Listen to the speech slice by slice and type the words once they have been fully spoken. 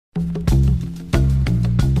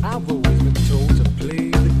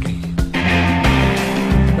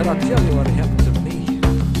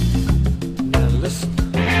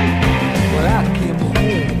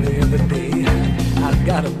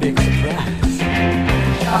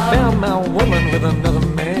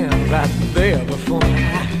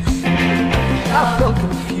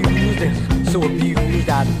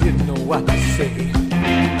I didn't know what to say.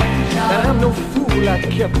 But I'm no fool, I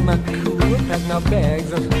kept my cool, packed my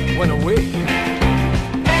bags and went away.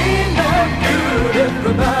 Ain't that good,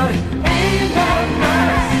 everybody? Ain't that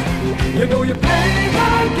nice? You know you play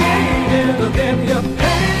my game and then you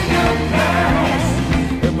pay your price.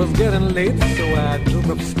 It was getting late, so I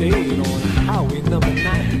drove upstate on Highway number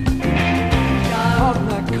 9. Parked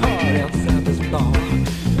my car outside this bar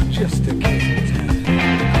just to keep in time.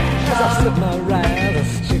 As I sipped my ride,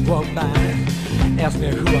 this chick walked by, asked me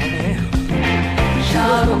who I am. She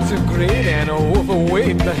was not too great and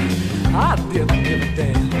overweight, but I didn't give a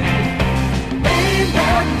damn. Ain't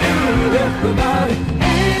that good, everybody?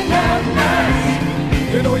 Ain't that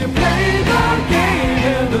nice? You know you play the game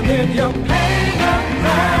and then you pay the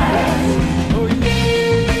price. Oh yeah.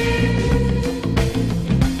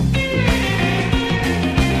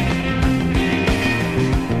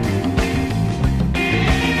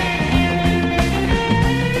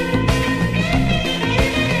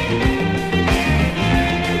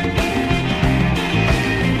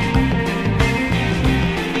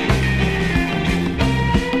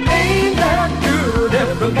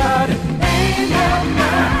 Everybody, ain't that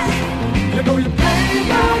nice? You know you play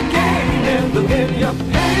the game and then you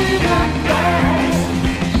pay the price.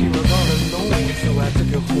 She was all alone, so I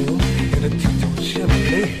took her home in a two-tone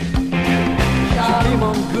Chevrolet. She came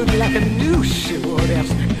on good like I knew she would.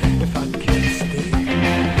 Ask me if I'd care to stay.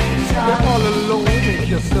 You're all alone, make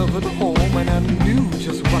yourself at home, and I knew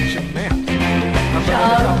just what you meant. I'm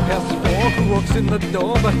about 4:30 who walks in the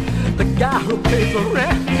door, but the guy who pays the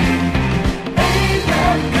rent. Ain't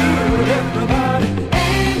that good, everybody?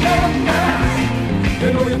 Ain't that nice? You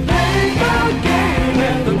know you play the game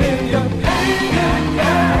and then you pay the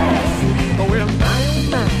price. Oh well,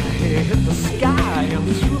 my, he hit the sky and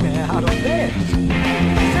threw me out of bed.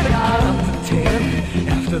 Said it count to 10.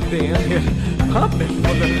 After then, he pumped me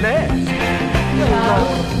for the last. The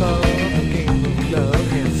Lord above, the game of love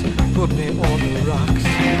has put me on the rocks.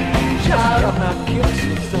 Just got my kicks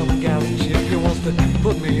with some gal's chick who wants to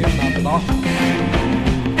put me in my box.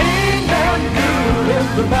 Ain't that good,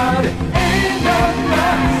 everybody? Ain't that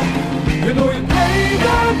nice? You know you play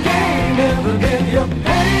the game and then you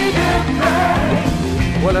pay the price.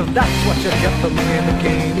 Well, if that's what you get for me in the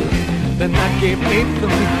game, then that game ain't for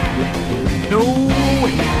me. No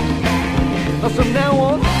way. From now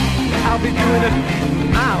on, I'll be doing it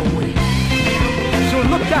my way. So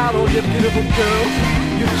look out, all you beautiful girls,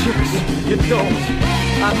 you chicks, you dolls.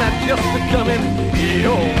 I'm not just becoming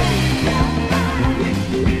yours.